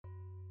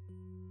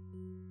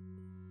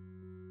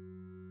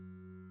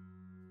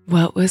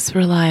What was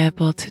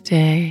reliable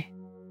today?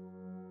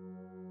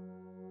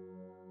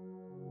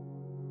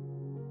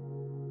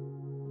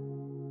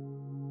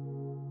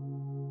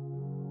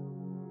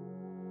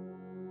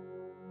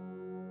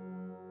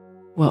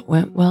 What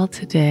went well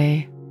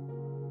today?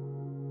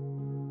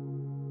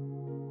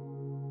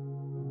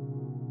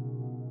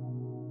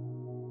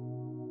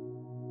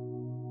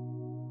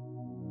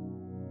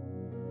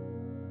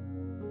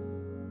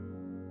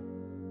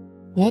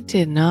 What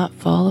did not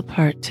fall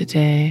apart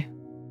today?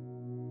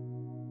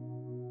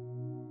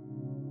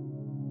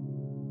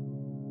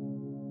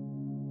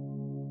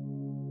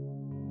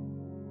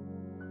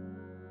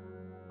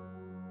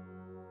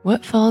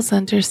 What falls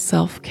under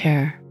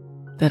self-care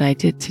that I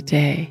did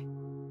today?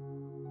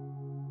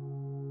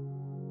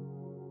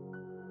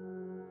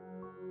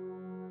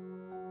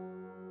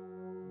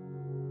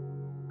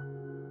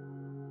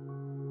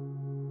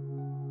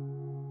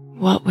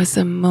 What was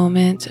a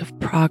moment of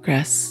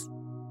progress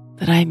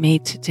that I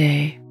made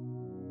today?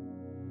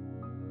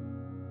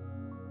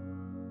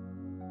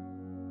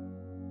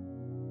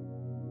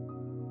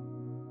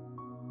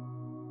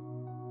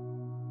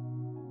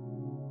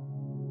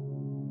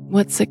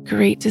 What's a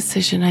great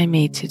decision I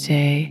made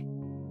today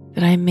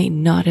that I may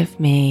not have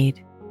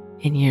made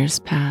in years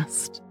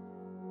past?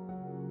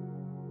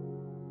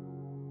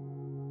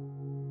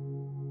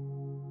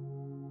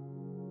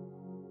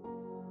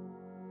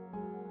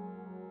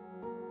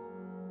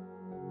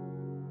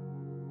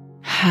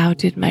 How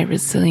did my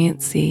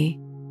resiliency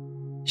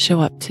show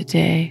up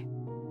today?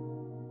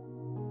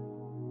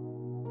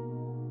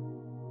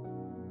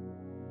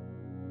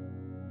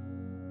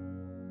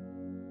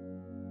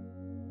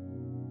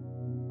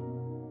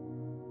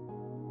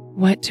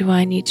 What do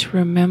I need to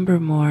remember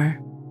more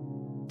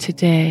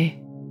today?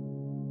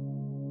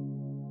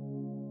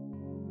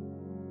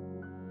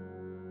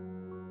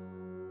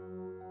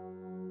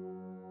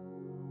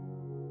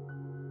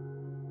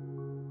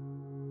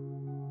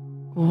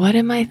 What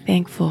am I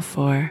thankful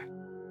for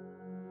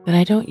that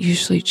I don't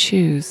usually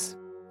choose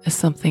as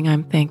something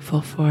I'm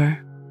thankful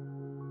for?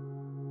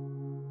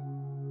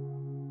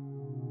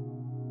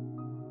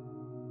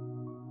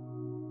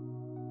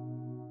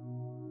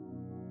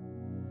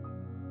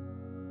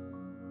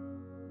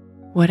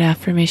 What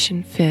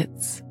affirmation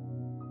fits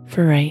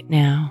for right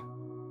now?